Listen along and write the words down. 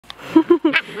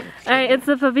Alright, it's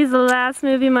the puppies, the last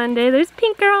movie Monday. There's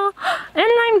Pink Girl and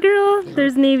Lime Girl.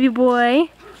 There's Navy Boy.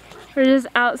 We're just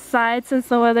outside since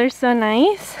the weather's so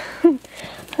nice.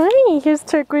 Hi, here's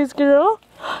Turquoise Girl.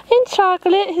 And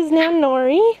Chocolate, his name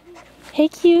Nori. Hey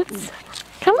cutes.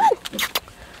 Come on.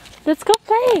 Let's go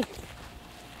play.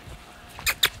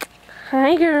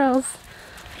 Hi girls.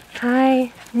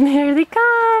 Hi. There they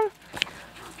come.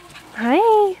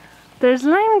 Hi. There's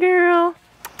Lime Girl.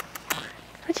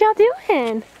 What y'all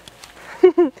doing?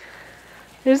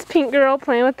 There's Pink Girl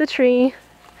playing with the tree.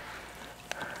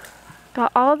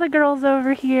 Got all the girls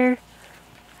over here.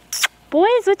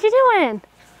 Boys, what you doing?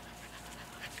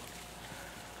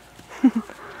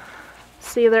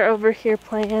 See, they're over here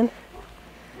playing.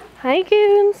 Hi,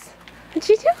 Goons. What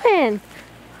you doing?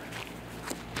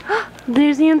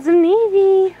 There's Handsome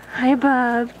Navy. Hi,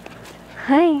 Bub.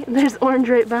 Hi. There's Orange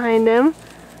right behind him.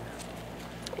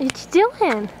 What you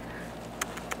doing?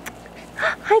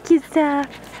 Hi, cute stuff.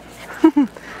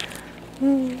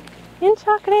 And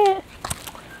Chocolate.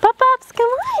 Pop-ups, come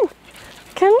on.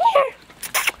 Come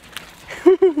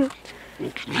here.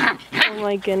 Oh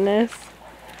my goodness.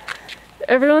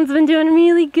 Everyone's been doing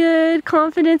really good.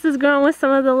 Confidence is growing with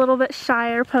some of the little bit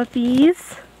shyer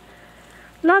puppies.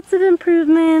 Lots of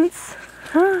improvements.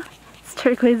 Huh. It's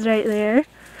Turquoise right there.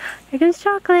 Here comes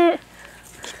Chocolate.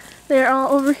 They're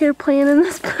all over here playing in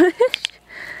this bush.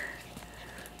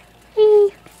 Hey.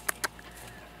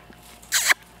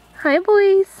 Hi,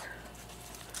 boys.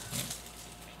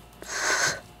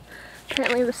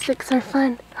 Apparently the sticks are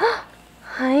fun.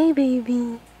 Hi,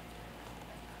 baby.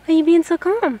 Why are you being so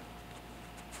calm?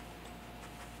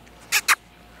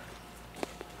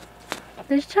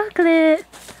 There's Chocolate.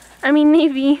 I mean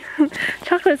Navy.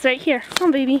 Chocolate's right here. Come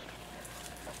on, baby.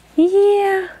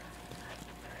 Yeah.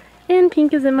 And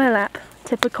Pink is in my lap.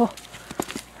 Typical.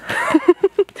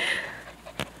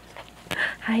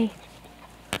 Hi.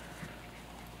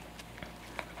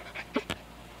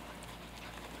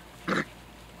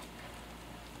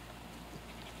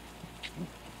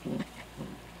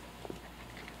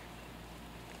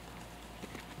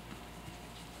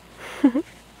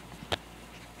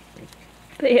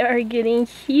 They are getting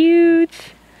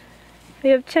huge. We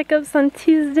have checkups on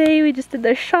Tuesday. We just did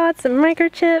their shots and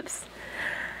microchips.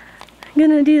 I'm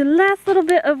gonna do the last little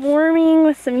bit of warming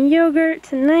with some yogurt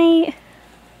tonight.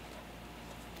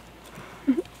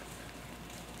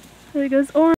 There goes Orange.